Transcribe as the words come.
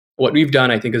what we've done,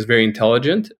 I think, is very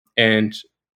intelligent and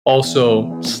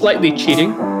also slightly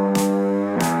cheating.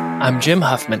 I'm Jim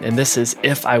Huffman, and this is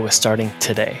If I Was Starting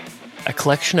Today, a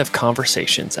collection of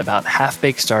conversations about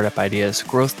half-baked startup ideas,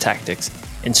 growth tactics,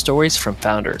 and stories from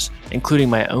founders,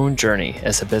 including my own journey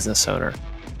as a business owner.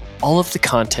 All of the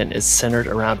content is centered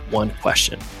around one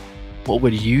question. What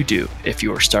would you do if you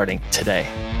were starting today?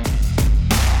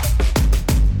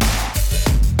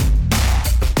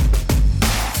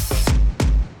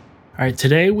 All right,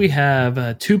 today we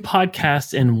have two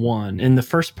podcasts in one. In the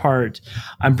first part,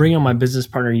 I'm bringing on my business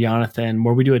partner, Jonathan,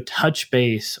 where we do a touch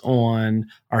base on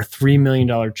our $3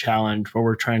 million challenge, where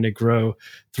we're trying to grow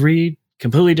three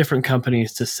completely different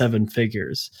companies to seven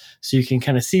figures. So you can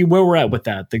kind of see where we're at with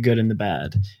that, the good and the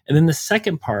bad. And then the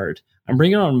second part, I'm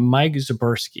bringing on Mike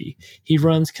Zabursky. He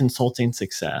runs Consulting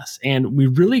Success. And we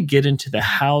really get into the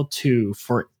how-to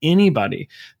for anybody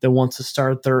that wants to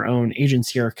start their own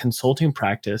agency or consulting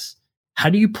practice. How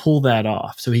do you pull that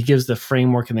off? So he gives the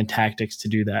framework and the tactics to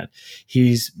do that.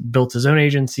 He's built his own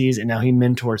agencies and now he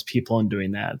mentors people in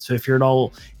doing that. So if you're at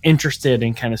all interested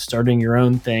in kind of starting your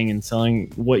own thing and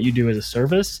selling what you do as a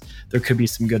service, there could be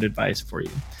some good advice for you.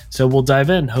 So we'll dive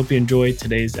in. Hope you enjoy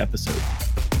today's episode.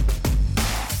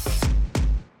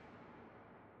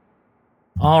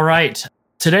 All right.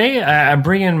 Today, I'm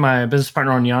bringing my business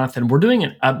partner on, Jonathan. We're doing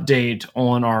an update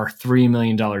on our $3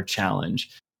 million challenge.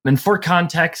 And for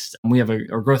context, we have a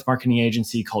growth marketing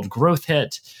agency called Growth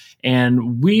Hit,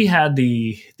 and we had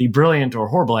the brilliant or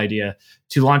horrible idea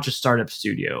to launch a startup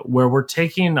studio where we're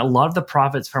taking a lot of the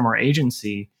profits from our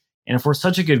agency. And if we're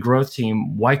such a good growth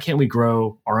team, why can't we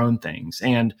grow our own things?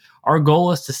 And our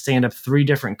goal is to stand up three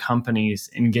different companies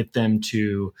and get them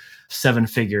to seven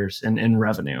figures in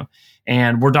revenue.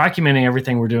 And we're documenting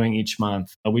everything we're doing each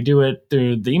month. We do it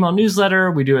through the email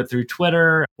newsletter. We do it through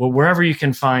Twitter, wherever you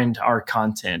can find our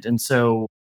content. And so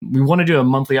we want to do a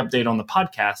monthly update on the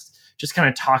podcast, just kind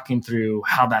of talking through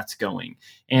how that's going.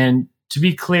 And to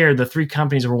be clear, the three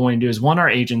companies we're wanting to do is one, our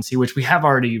agency, which we have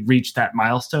already reached that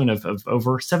milestone of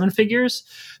over seven figures.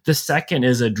 The second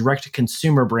is a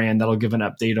direct-to-consumer brand that I'll give an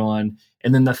update on.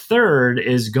 And then the third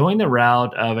is going the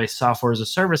route of a software as a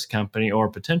service company or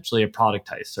potentially a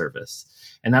productized service.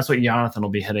 And that's what Jonathan will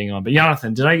be hitting on. But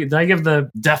Jonathan, did I give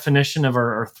the definition of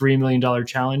our $3 million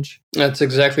challenge? That's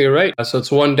exactly right. So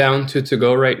it's one down, two to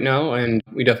go right now. And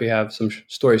we definitely have some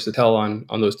stories to tell on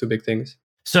those two big things.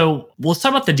 So let's talk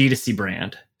about the D2C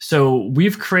brand. So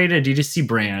we've created a D2C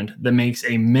brand that makes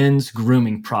a men's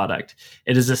grooming product.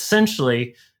 It is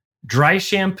essentially dry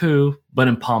shampoo, but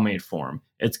in pomade form.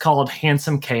 It's called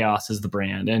Handsome Chaos is the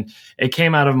brand. And it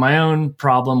came out of my own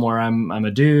problem where I'm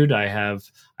a dude. I have,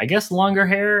 I guess, longer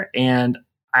hair and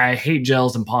I hate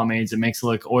gels and pomades. It makes it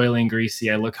look oily and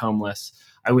greasy. I look homeless.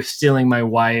 I was stealing my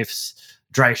wife's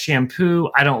dry shampoo.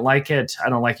 I don't like it. I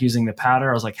don't like using the powder.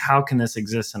 I was like, how can this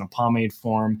exist in a pomade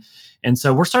form? And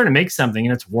so we're starting to make something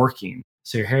and it's working.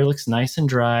 So your hair looks nice and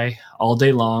dry all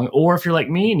day long. Or if you're like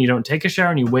me and you don't take a shower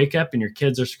and you wake up and your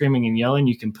kids are screaming and yelling,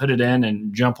 you can put it in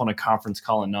and jump on a conference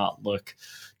call and not look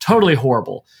totally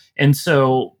horrible. And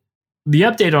so the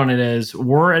update on it is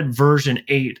we're at version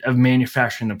 8 of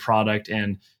manufacturing the product.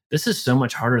 And this is so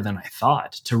much harder than I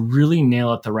thought to really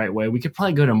nail it the right way. We could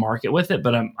probably go to market with it,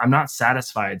 but I'm not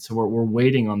satisfied. So we're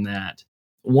waiting on that.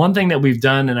 One thing that we've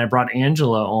done, and I brought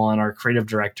Angela on, our creative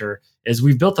director, is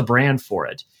we've built a brand for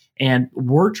it. And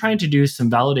we're trying to do some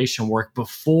validation work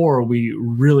before we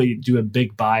really do a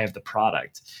big buy of the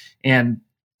product. And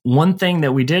one thing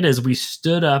that we did is we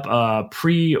stood up a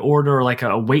pre-order, like a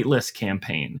waitlist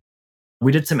campaign.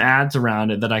 We did some ads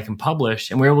around it that I can publish,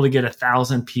 and we were able to get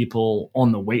 1,000 people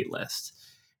on the wait list.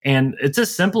 And it's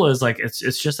as simple as like, it's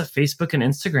just a Facebook and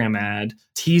Instagram ad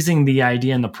teasing the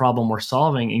idea and the problem we're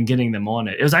solving and getting them on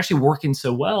it. It was actually working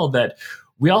so well that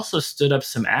we also stood up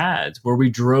some ads where we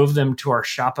drove them to our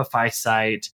Shopify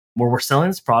site where we're selling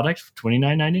this product for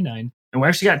 $29.99. And we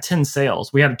actually got 10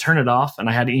 sales. We had to turn it off and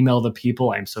I had to email the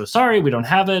people, I'm so sorry, we don't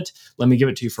have it. Let me give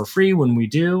it to you for free when we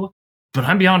do. But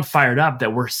I'm beyond fired up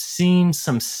that we're seeing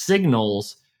some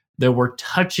signals that we're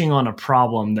touching on a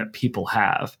problem that people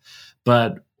have,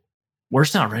 but we're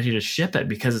just not ready to ship it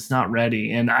because it's not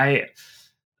ready. And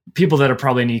people that are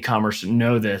probably in e-commerce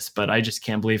know this, but I just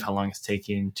can't believe how long it's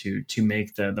taking to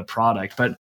make the product.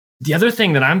 But the other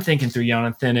thing that I'm thinking through,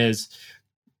 Jonathan, is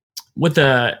with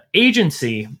the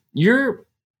agency, you're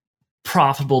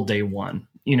profitable day one.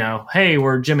 You know, hey,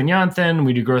 we're Jim and Jonathan,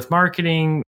 we do growth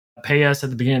marketing, pay us at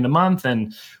the beginning of the month,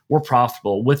 and we're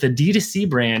profitable. With a D2C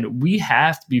brand, we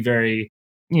have to be very,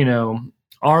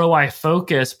 ROI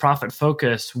focused, profit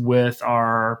focused with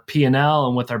our P&L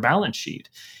and with our balance sheet.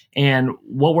 And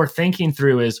what we're thinking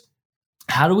through is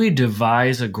how do we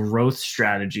devise a growth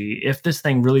strategy if this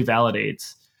thing really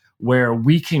validates where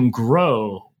we can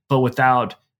grow, but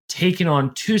without taking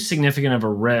on too significant of a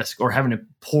risk or having to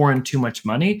pour in too much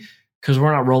money because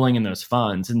we're not rolling in those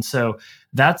funds. And so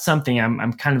that's something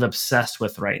I'm kind of obsessed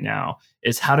with right now,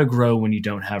 is how to grow when you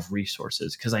don't have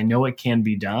resources, because I know it can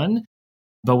be done.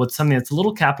 But with something that's a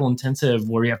little capital intensive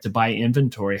where you have to buy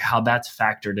inventory, how that's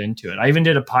factored into it. I even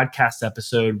did a podcast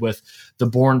episode with the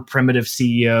Born Primitive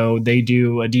CEO. They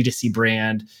do a D2C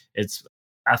brand. It's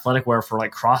athletic wear for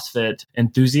like CrossFit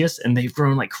enthusiasts, and they've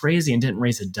grown like crazy and didn't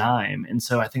raise a dime. And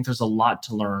so I think there's a lot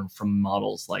to learn from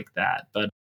models like that. But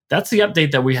that's the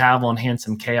update that we have on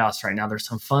Handsome Chaos right now. There's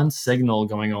some fun signal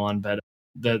going on, but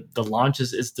the launch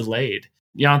is delayed.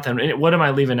 Jonathan, what am I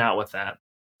leaving out with that?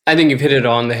 I think you've hit it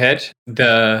on the head.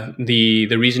 The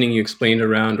reasoning you explained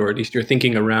around, or at least your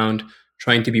thinking around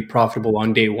trying to be profitable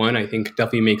on day one, I think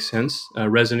definitely makes sense,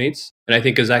 resonates. And I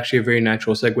think is actually a very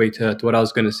natural segue to what I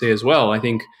was going to say as well. I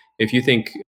think if you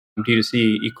think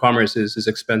D2C e-commerce is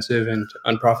expensive and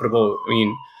unprofitable, I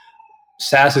mean,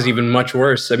 SaaS is even much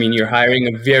worse. I mean, you're hiring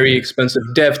a very expensive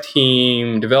dev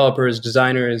team, developers,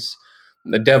 designers,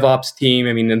 the DevOps team.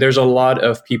 I mean, and there's a lot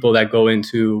of people that go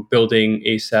into building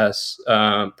a SaaS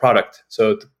product.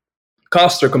 So the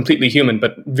costs are completely human,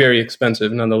 but very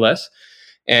expensive nonetheless.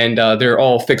 And they're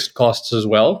all fixed costs as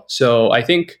well. So I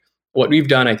think what we've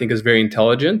done, I think, is very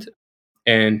intelligent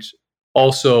and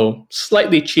also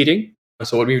slightly cheating.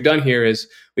 So what we've done here is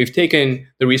we've taken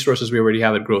the resources we already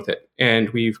have at GrowthIt, and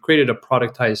we've created a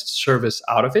productized service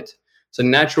out of it. It's a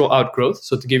natural outgrowth.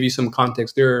 So to give you some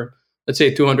context, there are, let's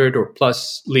say, 200 or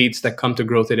plus leads that come to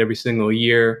GrowthIt every single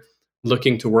year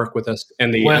looking to work with us.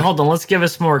 And Wait, hold on. Let's give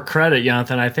us more credit,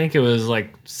 Jonathan. I think it was like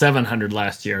 700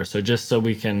 last year. So just so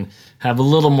we can have a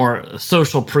little more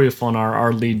social proof on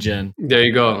our lead gen. There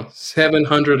you go.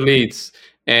 700 leads.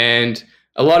 And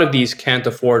a lot of these can't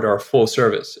afford our full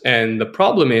service. And the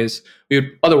problem is we would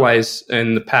otherwise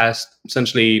in the past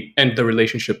essentially end the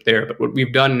relationship there. But what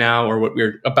we've done now, or what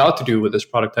we're about to do with this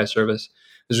productized service,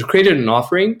 is we've created an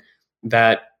offering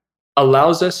that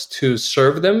allows us to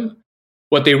serve them.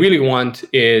 What they really want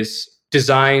is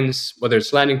designs, whether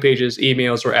it's landing pages,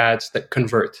 emails, or ads that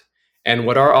convert. And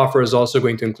what our offer is also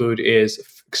going to include is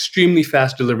extremely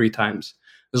fast delivery times,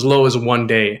 as low as 1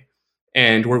 day.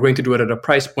 And we're going to do it at a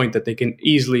price point that they can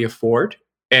easily afford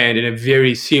and in a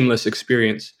very seamless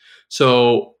experience.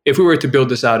 So if we were to build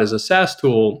this out as a SaaS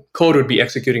tool, code would be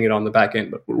executing it on the back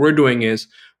end. But what we're doing is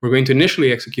we're going to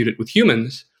initially execute it with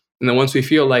humans. And then once we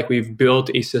feel like we've built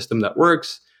a system that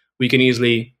works, we can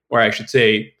easily, or I should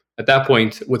say, at that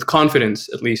point, with confidence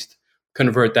at least,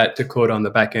 convert that to code on the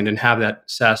back end and have that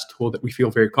SaaS tool that we feel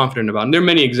very confident about. And there are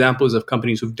many examples of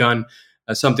companies who've done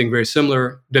something very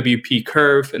similar. WP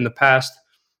Curve in the past,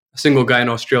 a single guy in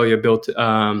Australia built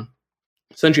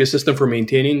essentially a system for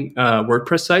maintaining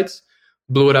WordPress sites,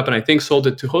 blew it up, and I think sold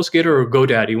it to HostGator or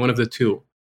GoDaddy, one of the two.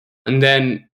 And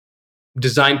then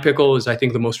Design Pickle is, I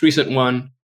think, the most recent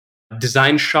one.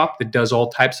 Design Shop that does all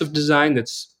types of design,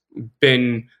 it's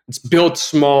built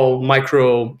small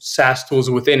micro SaaS tools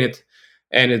within it.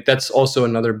 And that's also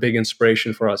another big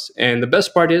inspiration for us. And the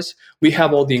best part is we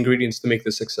have all the ingredients to make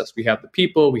this success. We have the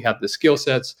people, we have the skill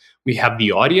sets, we have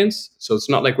the audience. So it's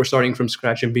not like we're starting from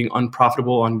scratch and being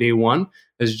unprofitable on day one.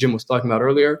 As Jim was talking about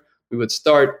earlier, we would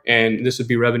start and this would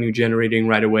be revenue generating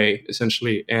right away,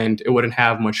 essentially. And it wouldn't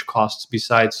have much costs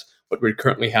besides what we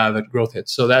currently have at GrowthIt.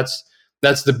 So that's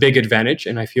the big advantage.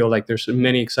 And I feel like there's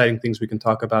many exciting things we can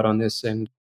talk about on this. And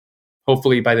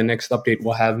hopefully by the next update,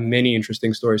 we'll have many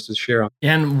interesting stories to share on.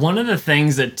 And one of the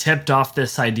things that tipped off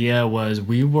this idea was I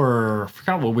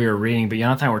forgot what we were reading, but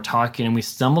Jonathan and I were talking and we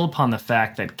stumbled upon the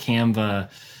fact that Canva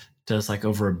does like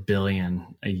over $1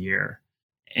 billion a year.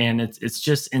 And it's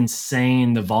just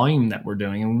insane the volume that we're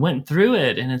doing. And we went through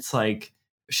it and it's like,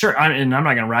 sure, and I'm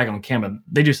not going to rag on Canva.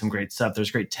 They do some great stuff.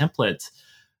 There's great templates.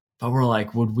 But we're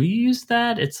like, would we use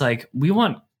that? It's like, we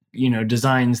want,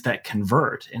 designs that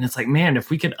convert. And it's like, man, if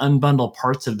we could unbundle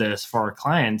parts of this for our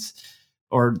clients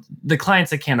or the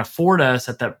clients that can't afford us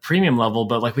at that premium level,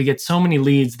 but like we get so many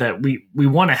leads that we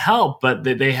want to help, but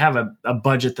they have a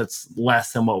budget that's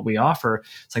less than what we offer.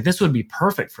 It's like, this would be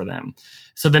perfect for them.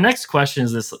 So the next question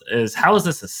is how is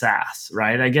this a SaaS,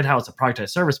 right? I get how it's a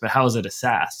productized service, but how is it a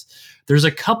SaaS? There's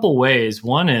a couple ways.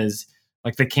 One is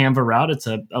like the Canva route. It's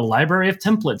a library of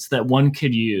templates that one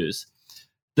could use.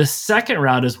 The second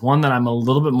route is one that I'm a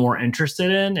little bit more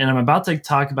interested in, and I'm about to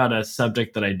talk about a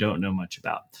subject that I don't know much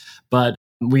about. But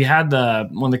we had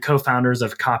one of the co-founders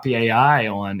of Copy AI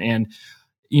on, and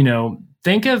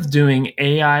think of doing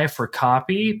AI for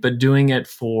copy, but doing it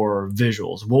for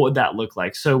visuals. What would that look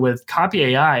like? So with copy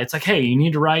AI, it's like, hey, you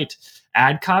need to write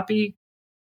ad copy.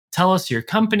 Tell us your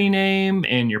company name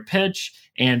and your pitch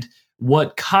and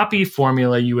what copy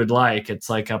formula you would like. It's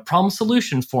like a problem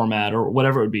solution format or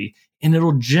whatever it would be. And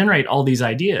it'll generate all these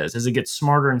ideas. As it gets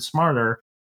smarter and smarter,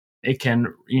 it can,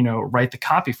 write the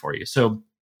copy for you. So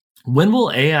when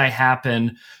will AI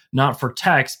happen, not for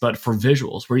text, but for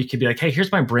visuals, where you could be like, hey,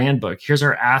 here's my brand book. Here's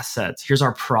our assets. Here's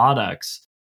our products.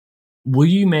 Will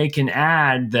you make an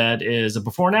ad that is a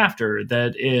before and after,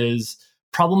 that is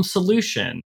problem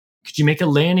solution? Could you make a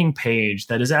landing page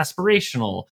that is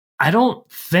aspirational? I don't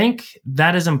think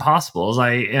that is impossible. As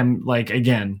I am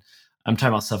again, I'm talking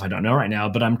about stuff I don't know right now,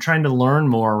 but I'm trying to learn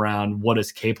more around what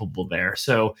is capable there.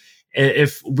 So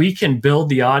if we can build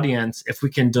the audience, if we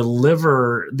can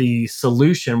deliver the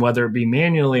solution, whether it be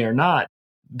manually or not,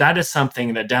 that is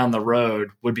something that down the road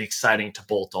would be exciting to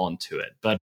bolt onto it.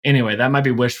 But anyway, that might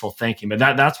be wishful thinking, but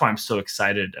that's why I'm so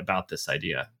excited about this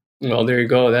idea. Well, there you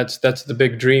go. That's the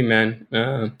big dream, man.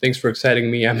 Thanks for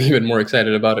exciting me. I'm even more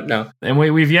excited about it now. And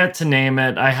we've yet to name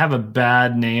it. I have a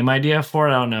bad name idea for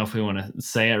it. I don't know if we want to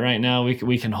say it right now.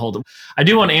 We can hold it. I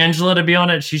do want Angela to be on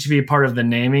it. She should be a part of the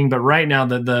naming. But right now,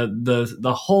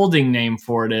 the holding name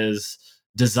for it is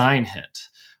Design Hit.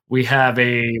 We have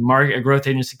a growth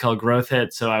agency called Growth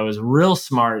Hit. So I was real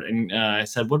smart and I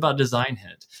said, "What about Design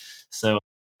Hit?" So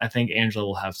I think Angela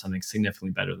will have something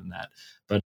significantly better than that.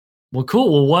 But well,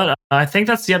 cool. Well, I think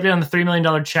that's the update on the $3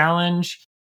 million challenge.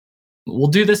 We'll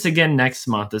do this again next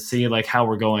month to see how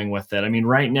we're going with it. I mean,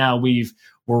 right now we're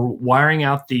wiring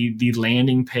out the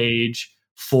landing page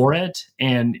for it,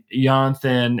 and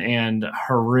Jonathan and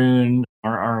Haroon,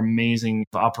 our amazing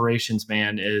operations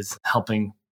man, is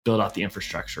helping build out the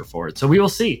infrastructure for it. So we will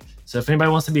see. So if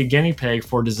anybody wants to be a guinea pig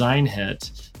for Design Hit,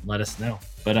 let us know.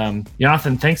 But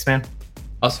Jonathan, thanks, man.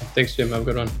 Awesome. Thanks, Jim. Have a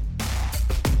good one.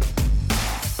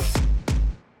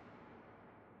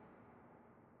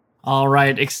 All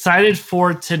right. Excited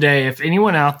for today. If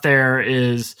anyone out there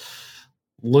is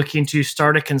looking to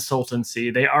start a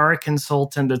consultancy, they are a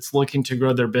consultant that's looking to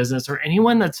grow their business, or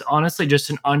anyone that's honestly just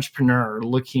an entrepreneur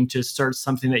looking to start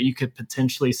something that you could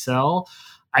potentially sell,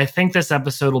 I think this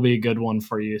episode will be a good one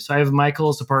for you. So I have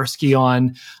Michael Zaparsky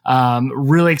on.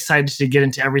 Really excited to get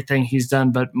into everything he's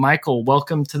done. But Michael,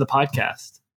 welcome to the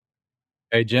podcast.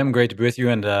 Hey, Jim. Great to be with you.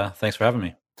 And thanks for having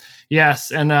me.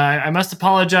 Yes, and I must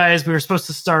apologize. We were supposed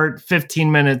to start 15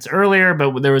 minutes earlier,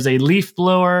 but there was a leaf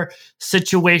blower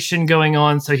situation going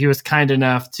on, so he was kind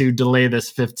enough to delay this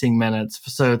 15 minutes.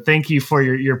 So thank you for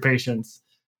your patience.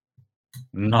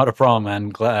 Not a problem, man.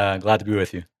 Glad to be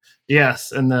with you.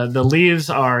 Yes, and the leaves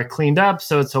are cleaned up,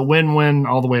 so it's a win-win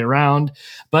all the way around.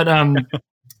 But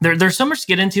there's so much to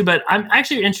get into, but I'm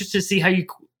actually interested to see how you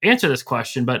answer this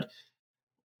question. But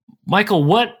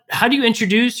Michael, how do you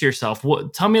introduce yourself?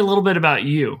 Tell me a little bit about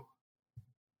you.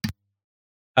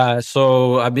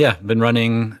 So I've been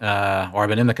running, or I've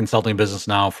been in the consulting business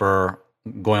now for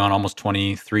going on almost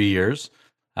 23 years.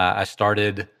 I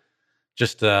started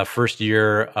just the first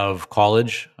year of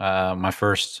college, my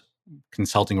first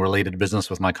consulting related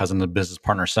business with my cousin, the business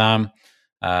partner, Sam.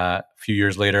 A few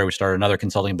years later, we started another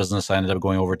consulting business. I ended up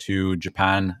going over to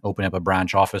Japan, opening up a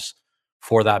branch office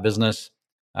for that business.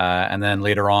 And then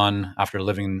later on, after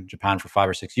living in Japan for 5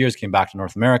 or 6 years, came back to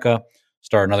North America,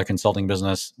 started another consulting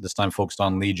business, this time focused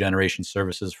on lead generation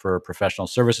services for professional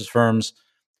services firms.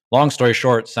 Long story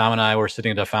short, Sam and I were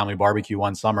sitting at a family barbecue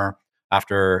one summer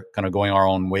after kind of going our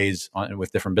own ways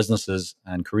with different businesses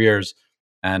and careers.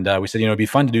 And we said, it'd be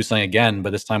fun to do something again,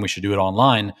 but this time we should do it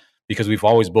online, because we've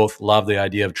always both loved the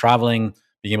idea of traveling,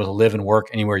 being able to live and work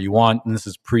anywhere you want. And this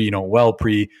is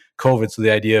pre-COVID. So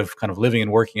the idea of kind of living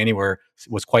and working anywhere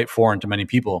was quite foreign to many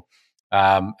people.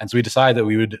 And so we decided that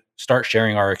we would start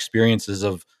sharing our experiences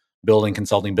of building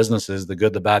consulting businesses, the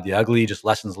good, the bad, the ugly, just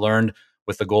lessons learned,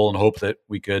 with the goal and hope that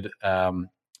we could kind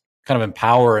of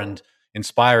empower and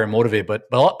inspire and motivate, but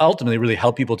ultimately really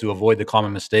help people to avoid the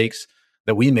common mistakes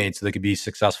that we made so they could be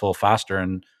successful faster.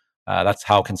 And that's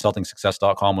how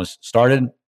consultingsuccess.com was started.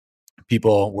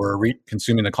 People were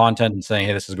consuming the content and saying,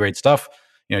 hey, this is great stuff.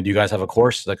 Do you guys have a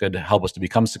course that could help us to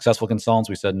become successful consultants?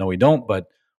 We said, no, we don't, but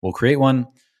we'll create one.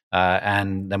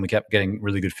 And then we kept getting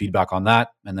really good feedback on that.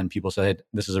 And then people said, hey,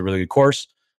 this is a really good course.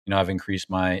 I've increased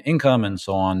my income and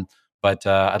so on, but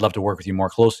I'd love to work with you more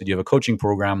closely. Do you have a coaching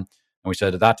program? And we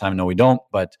said at that time, no, we don't,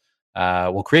 but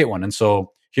we'll create one. And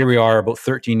so here we are about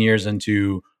 13 years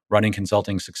into running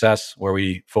Consulting Success, where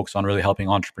we focus on really helping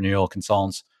entrepreneurial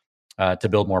consultants to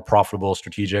build more profitable,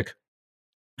 strategic,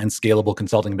 and scalable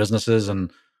consulting businesses.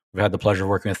 And we've had the pleasure of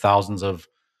working with thousands of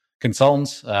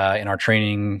consultants in our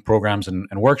training programs and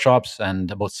workshops, and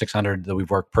about 600 that we've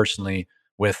worked personally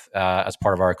with as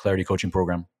part of our Clarity coaching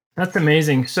program. That's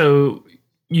amazing. So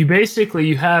you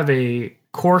have a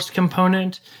course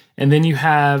component, and then you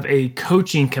have a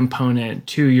coaching component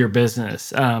to your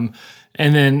business.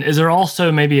 And then is there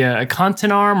also maybe a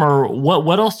content arm, or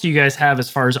what else do you guys have as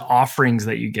far as offerings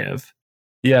that you give?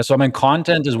 Yeah, so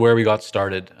content is where we got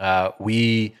started.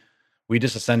 We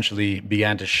just essentially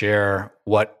began to share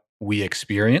what we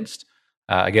experienced.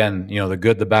 Again, the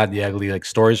good, the bad, the ugly, like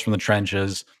stories from the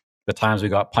trenches, the times we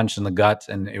got punched in the gut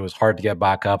and it was hard to get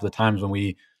back up, the times when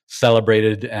we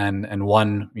celebrated and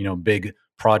won, big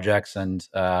projects and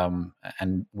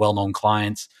well-known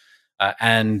clients.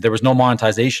 And there was no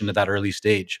monetization at that early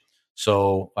stage.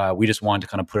 So we just wanted to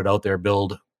kind of put it out there,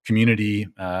 build community,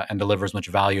 and deliver as much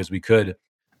value as we could.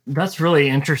 That's really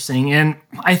interesting. And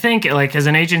I think, like, as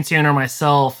an agency owner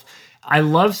myself, I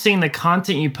love seeing the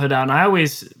content you put out. And I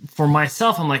always, for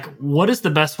myself, I'm like, what is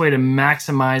the best way to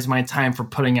maximize my time for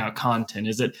putting out content?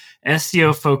 Is it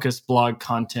SEO focused blog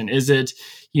content? Is it,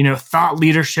 thought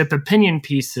leadership opinion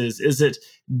pieces? Is it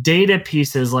data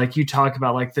pieces like you talk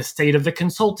about, like the state of the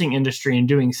consulting industry and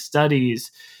doing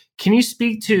studies? Can you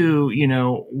speak to,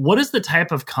 what is the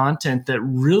type of content that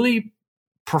really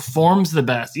performs the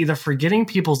best, either for getting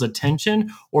people's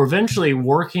attention or eventually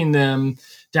working them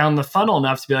down the funnel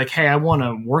enough to be like, hey, I want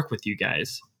to work with you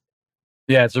guys?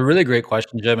 Yeah, it's a really great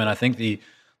question, Jim. And I think the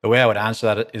way I would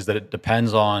answer that is that it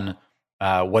depends on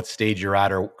what stage you're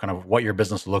at or kind of what your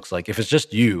business looks like. If it's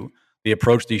just you, the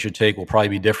approach that you should take will probably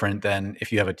be different than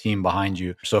if you have a team behind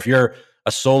you. So if you're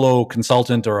a solo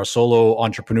consultant or a solo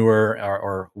entrepreneur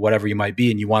or whatever you might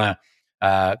be, and you want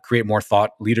to create more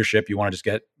thought leadership, you want to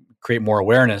just create more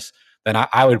awareness, then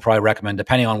I would probably recommend,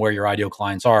 depending on where your ideal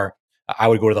clients are, I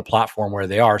would go to the platform where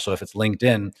they are. So if it's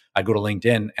LinkedIn, I'd go to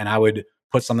LinkedIn and I would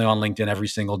put something on LinkedIn every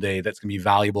single day that's going to be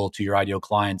valuable to your ideal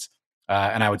clients.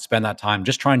 And I would spend that time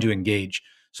just trying to engage.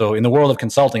 So in the world of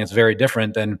consulting, it's very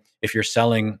different than if you're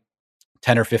selling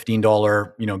 $10 or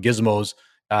 $15, gizmos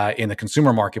in the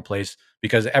consumer marketplace,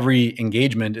 because every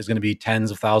engagement is going to be tens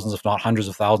of thousands, if not hundreds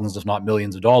of thousands, if not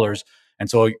millions of dollars. And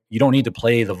so you don't need to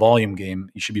play the volume game.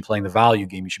 You should be playing the value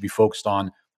game. You should be focused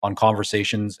on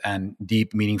conversations and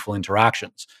deep, meaningful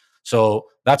interactions. So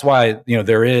that's why,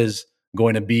 there is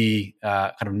going to be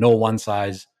kind of no one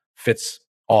size fits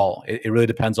all. It really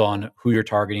depends on who you're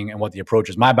targeting and what the approach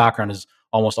is. My background has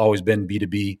almost always been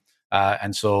B2B.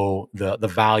 And so the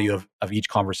value of each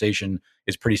conversation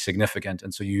is pretty significant.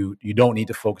 And so you don't need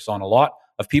to focus on a lot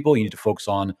of people. You need to focus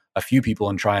on a few people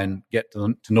and try and get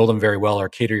to know them very well, or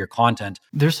cater your content.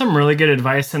 There's some really good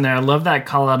advice in there. I love that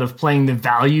call out of playing the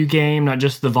value game, not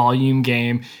just the volume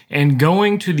game, and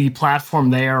going to the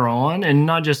platform they are on and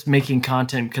not just making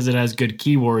content because it has good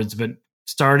keywords, but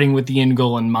starting with the end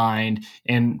goal in mind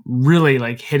and really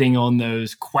like hitting on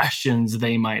those questions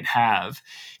they might have.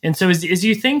 And so as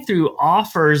you think through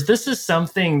offers, this is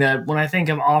something that when I think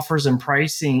of offers and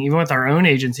pricing, even with our own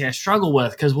agency, I struggle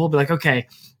with, because we'll be like, okay,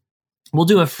 we'll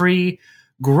do a free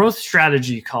growth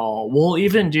strategy call. We'll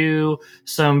even do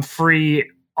some free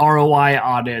ROI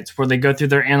audits where they go through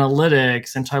their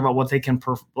analytics and talk about what they can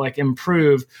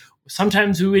improve.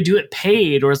 Sometimes we would do it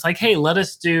paid, or it's like, hey, let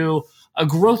us do a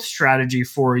growth strategy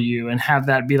for you and have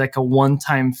that be like a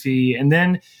one-time fee. And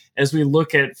then as we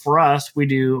look at, for us, we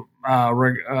do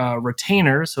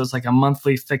retainer. So it's like a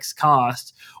monthly fixed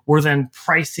cost. We're then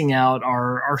pricing out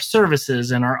our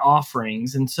services and our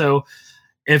offerings. And so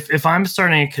if I'm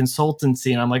starting a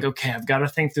consultancy and I'm like, okay, I've got to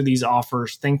think through these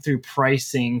offers, think through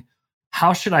pricing,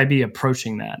 how should I be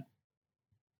approaching that?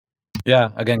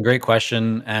 Yeah, again, great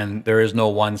question. And there is no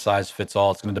one size fits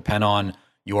all. It's going to depend on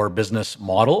your business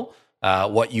model,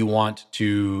 what you want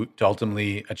to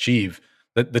ultimately achieve.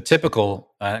 The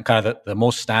typical, kind of the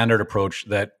most standard approach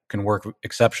that can work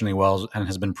exceptionally well and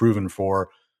has been proven for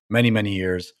many, many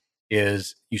years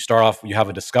is you start off, you have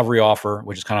a discovery offer,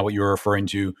 which is kind of what you were referring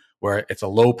to, where it's a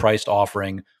low priced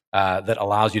offering that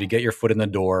allows you to get your foot in the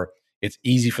door. It's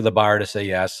easy for the buyer to say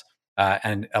yes,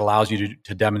 and allows you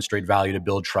to demonstrate value, to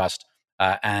build trust.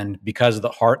 And because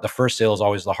the first sale is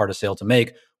always the hardest sale to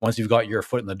make, once you've got your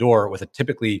foot in the door with a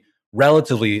typically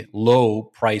relatively low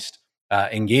priced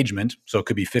engagement, so it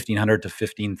could be $1,500 to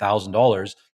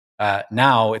 $15,000.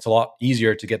 Now it's a lot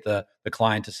easier to get the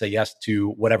client to say yes to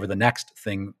whatever the next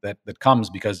thing that comes,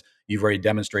 because you've already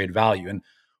demonstrated value. And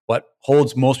what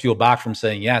holds most people back from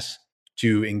saying yes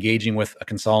to engaging with a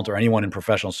consultant or anyone in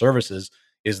professional services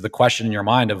is the question in your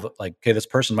mind of like, okay, this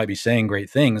person might be saying great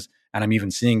things, and I'm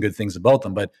even seeing good things about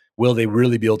them, but will they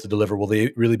really be able to deliver? Will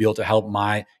they really be able to help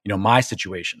my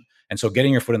situation? And so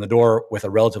getting your foot in the door with a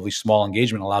relatively small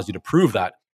engagement allows you to prove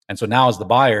that. And so now as the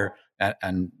buyer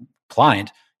and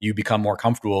client, you become more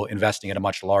comfortable investing at a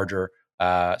much larger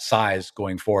size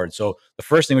going forward. So the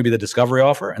first thing would be the discovery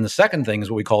offer. And the second thing is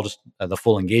what we call just the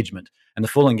full engagement. And the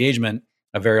full engagement,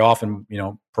 very often,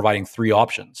 providing three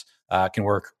options can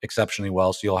work exceptionally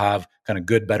well. So you'll have kind of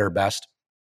good, better, best,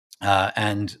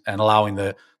 and allowing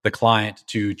the client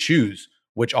to choose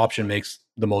which option makes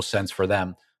the most sense for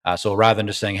them. So rather than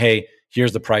just saying, hey,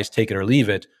 here's the price, take it or leave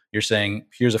it, you're saying,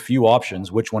 here's a few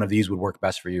options. Which one of these would work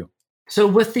best for you? So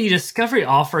with the discovery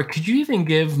offer, could you even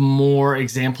give more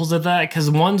examples of that?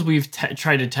 Because ones we've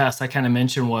tried to test, I kind of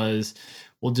mentioned, was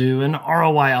we'll do an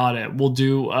ROI audit, we'll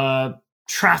do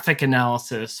traffic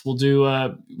analysis,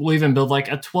 we'll even build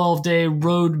like a 12-day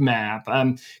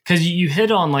roadmap. Because you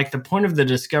hit on like the point of the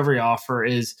discovery offer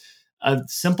is a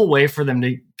simple way for them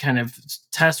to kind of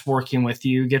test working with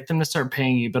you, get them to start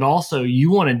paying you, but also you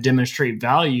want to demonstrate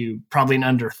value probably in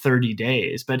under 30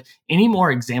 days. But any more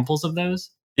examples of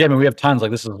those? Yeah, I mean, we have tons. Like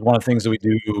this is one of the things that we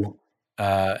do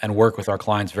and work with our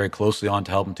clients very closely on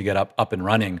to help them to get up and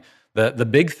running. The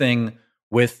big thing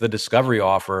with the discovery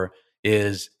offer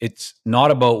is it's not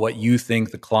about what you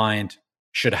think the client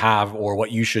should have or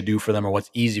what you should do for them or what's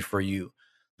easy for you.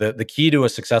 The key to a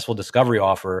successful discovery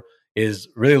offer is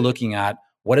really looking at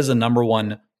what is the number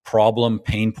one problem,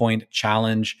 pain point,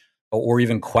 challenge, or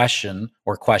even question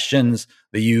or questions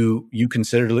that you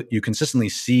consistently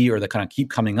see or that kind of keep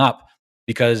coming up,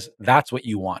 because that's what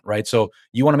you want, right? So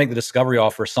you want to make the discovery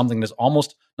offer something that's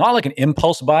almost not like an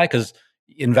impulse buy, because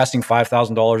investing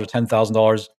 $5,000 or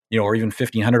 $10,000, or even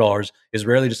 $1,500 is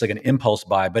rarely just like an impulse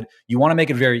buy, but you want to make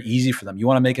it very easy for them. You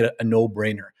want to make it a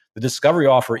no-brainer. The discovery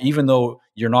offer, even though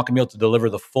you're not going to be able to deliver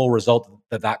the full result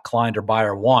that client or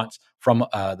buyer wants from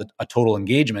a total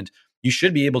engagement, you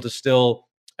should be able to still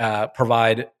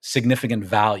provide significant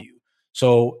value.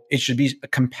 So it should be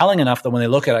compelling enough that when they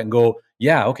look at it and go,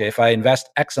 yeah, okay, if I invest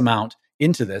X amount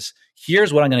into this,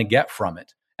 here's what I'm going to get from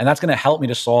it. And that's going to help me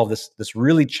to solve this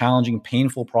really challenging,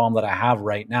 painful problem that I have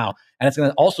right now. And it's going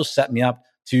to also set me up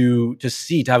to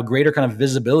have greater kind of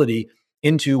visibility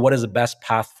into what is the best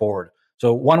path forward.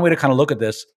 So one way to kind of look at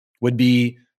this would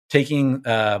be taking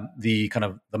the kind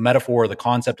of the metaphor, or the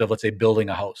concept of, let's say, building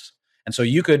a house. And so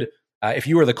you could, if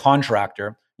you were the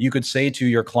contractor, you could say to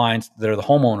your clients that are the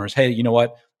homeowners, hey, you know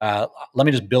what, let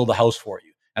me just build a house for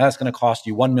you. And that's going to cost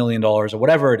you $1 million or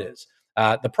whatever it is.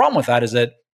 The problem with that is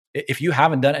that if you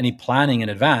haven't done any planning in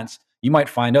advance, you might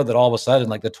find out that all of a sudden,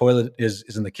 like the toilet is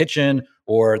in the kitchen,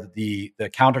 or the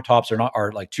countertops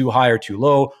are like too high or too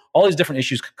low. All these different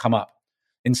issues could come up.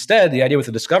 Instead, the idea with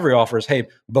the discovery offer is, hey,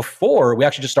 before we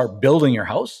actually just start building your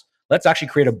house, let's actually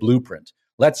create a blueprint.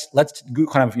 Let's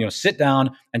kind of sit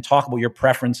down and talk about your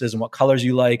preferences and what colors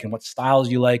you like and what styles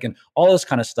you like and all this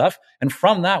kind of stuff. And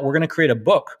from that, we're going to create a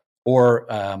book or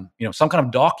some kind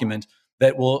of document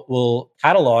that will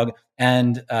catalog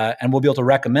and we'll be able to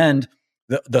recommend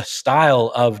the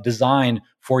style of design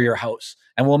for your house.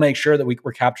 And we'll make sure that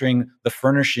we're capturing the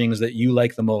furnishings that you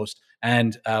like the most.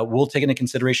 And we'll take into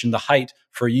consideration the height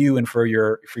for you and for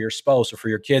your spouse or for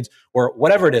your kids or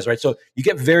whatever it is, right? So you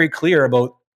get very clear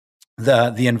about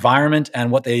the environment and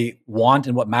what they want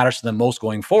and what matters to them most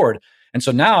going forward. And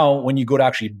so now when you go to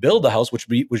actually build a house, which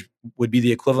would be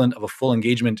the equivalent of a full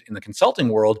engagement in the consulting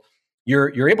world,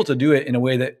 you're able to do it in a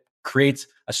way that creates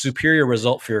a superior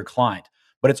result for your client.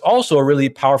 But it's also a really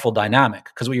powerful dynamic,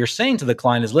 because what you're saying to the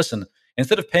client is, listen,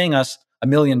 instead of paying us $1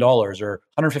 million or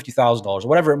 $150,000 or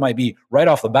whatever it might be right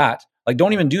off the bat, like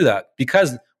don't even do that,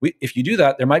 because if you do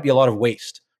that, there might be a lot of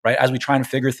waste, right? As we try and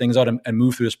figure things out and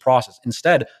move through this process.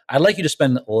 Instead, I'd like you to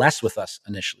spend less with us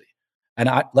initially. And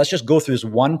let's just go through this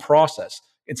one process.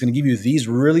 It's going to give you these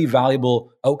really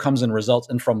valuable outcomes and results.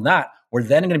 And from that, we're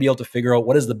then going to be able to figure out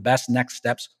what is the best next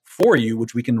steps for you,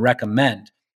 which we can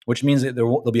recommend, which means that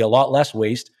there'll be a lot less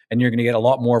waste and you're going to get a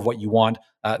lot more of what you want,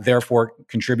 therefore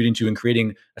contributing to and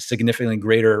creating a significantly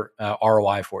greater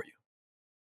ROI for you.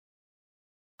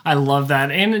 I love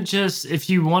that. And it just, if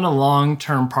you want a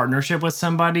long-term partnership with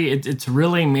somebody, it's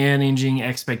really managing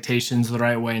expectations the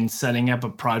right way and setting up a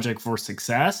project for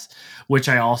success, which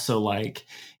I also like.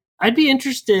 I'd be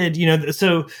interested,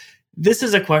 so this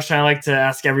is a question I like to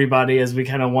ask everybody as we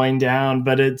kind of wind down,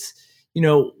 but it's,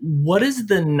 what is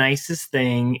the nicest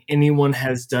thing anyone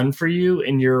has done for you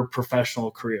in your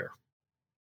professional career?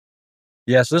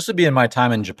 Yeah, so this would be in my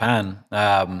time in Japan.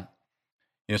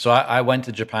 So I went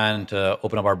to Japan to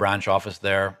open up our branch office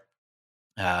there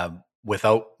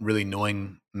without really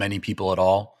knowing many people at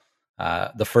all.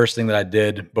 The first thing that I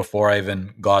did before I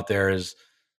even got there is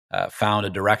found a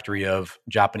directory of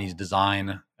Japanese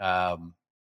design, kind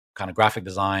of graphic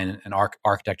design and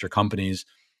architecture companies,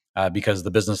 because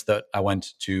the business that I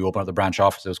went to open up the branch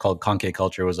office, it was called Kankei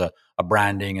Culture. It was a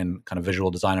branding and kind of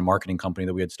visual design and marketing company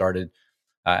that we had started.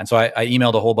 And so I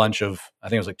emailed a whole bunch of, I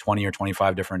think it was like 20 or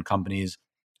 25 different companies.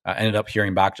 Ended up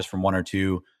hearing back just from one or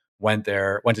two. Went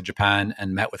to Japan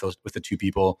and met with the two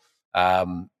people,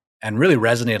 and really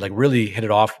resonated, like really hit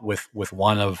it off with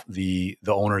one of the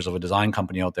owners of a design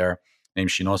company out there named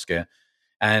Shinosuke.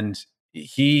 And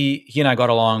he and I got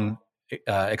along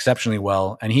exceptionally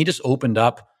well. And he just opened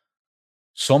up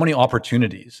so many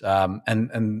opportunities.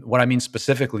 And what I mean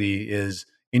specifically is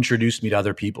introduced me to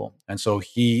other people. And so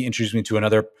he introduced me to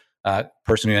another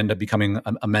person who ended up becoming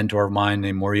a mentor of mine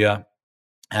named Moria.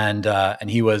 And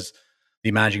he was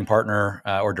the managing partner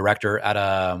or director at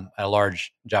a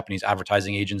large Japanese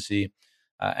advertising agency.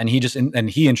 And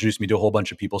he introduced me to a whole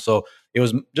bunch of people. So it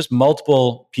was just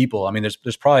multiple people. I mean,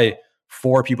 there's probably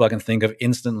 4 people I can think of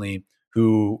instantly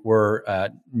who were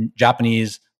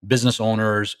Japanese business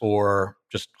owners or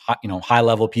just high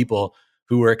level people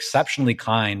who were exceptionally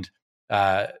kind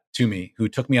to me, who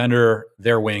took me under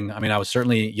their wing. I mean, I was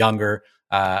certainly younger,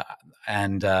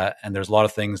 and there's a lot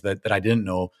of things that I didn't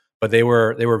know, but they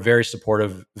were very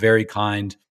supportive, very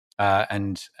kind,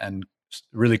 and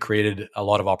really created a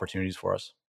lot of opportunities for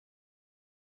us.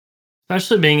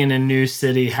 Especially being in a new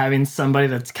city, having somebody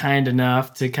that's kind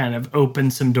enough to kind of open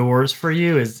some doors for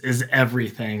you is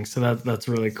everything. So that's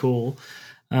really cool.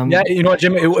 Yeah, you know what,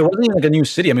 Jim? It wasn't even like a new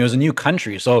city. I mean, it was a new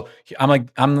country. So I'm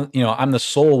the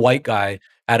sole white guy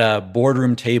at a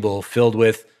boardroom table filled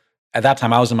with. At that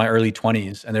time, I was in my early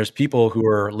 20s, and there's people who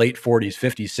are late 40s,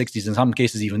 50s, 60s, in some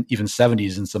cases even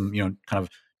 70s, in some kind of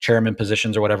chairman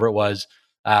positions or whatever it was.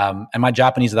 And my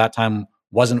Japanese at that time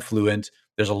wasn't fluent.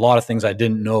 There's a lot of things I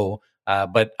didn't know,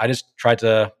 but I just tried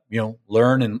to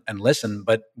learn and listen.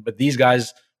 But these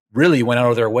guys really went out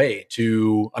of their way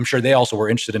to. I'm sure they also were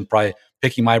interested in probably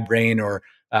picking my brain, or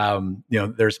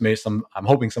there's maybe I'm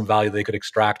hoping some value they could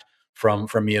extract from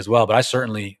me as well. But I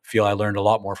certainly feel I learned a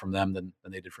lot more from them than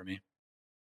they did from me.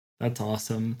 That's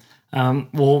awesome.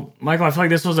 Well, Michael, I feel like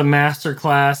this was a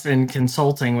masterclass in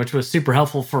consulting, which was super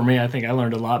helpful for me. I think I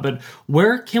learned a lot. But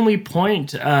where can we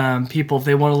point people if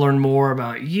they want to learn more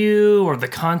about you or the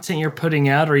content you're putting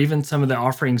out, or even some of the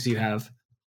offerings you have?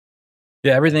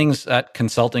 Yeah, everything's at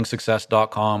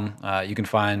consultingsuccess.com. You can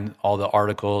find all the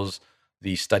articles,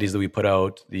 the studies that we put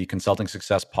out, the Consulting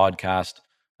Success podcast,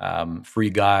 free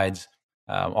guides,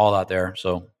 all out there.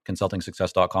 So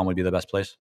consultingsuccess.com would be the best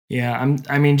place. Yeah,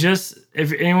 I mean, just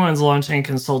if anyone's launching a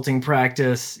consulting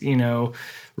practice,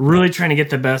 really trying to get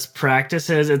the best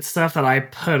practices, it's stuff that I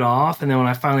put off. And then when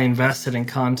I finally invested in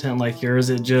content like yours,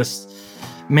 it just,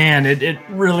 man, it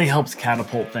really helps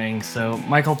catapult things. So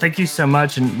Michael, thank you so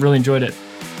much and really enjoyed it.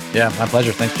 Yeah, my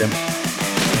pleasure. Thanks, Jim.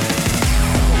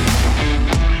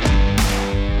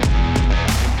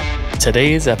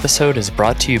 Today's episode is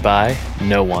brought to you by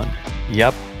no one.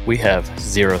 Yep, we have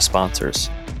 0 sponsors.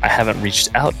 I haven't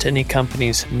reached out to any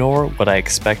companies, nor would I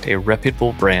expect a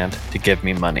reputable brand to give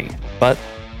me money. But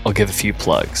I'll give a few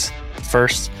plugs.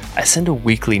 First, I send a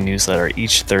weekly newsletter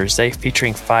each Thursday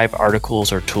featuring 5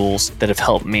 articles or tools that have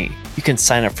helped me. You can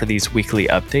sign up for these weekly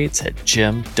updates at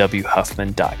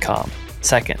jimwhuffman.com.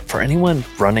 Second, for anyone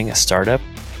running a startup,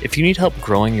 if you need help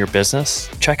growing your business,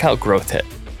 check out GrowthHit.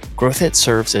 GrowthHit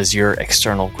serves as your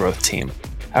external growth team.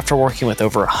 After working with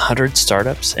over 100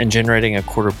 startups and generating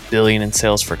 $250 million in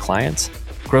sales for clients,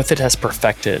 GrowthIt has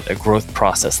perfected a growth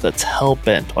process that's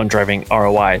hell-bent on driving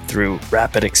ROI through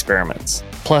rapid experiments.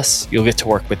 Plus, you'll get to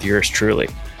work with yours truly.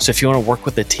 So if you want to work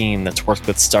with a team that's worked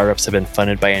with startups that have been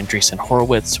funded by Andreessen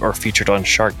Horowitz or featured on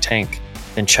Shark Tank,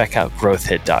 then check out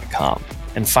growthhit.com.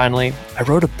 And finally, I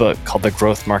wrote a book called The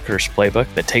Growth Marketer's Playbook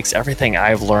that takes everything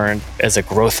I've learned as a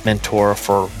growth mentor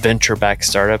for venture-backed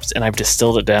startups, and I've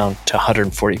distilled it down to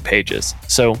 140 pages.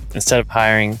 So instead of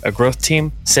hiring a growth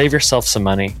team, save yourself some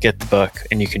money, get the book,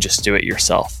 and you can just do it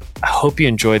yourself. I hope you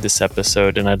enjoyed this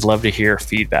episode, and I'd love to hear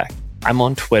feedback. I'm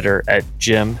on Twitter at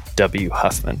Jim W.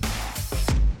 Huffman.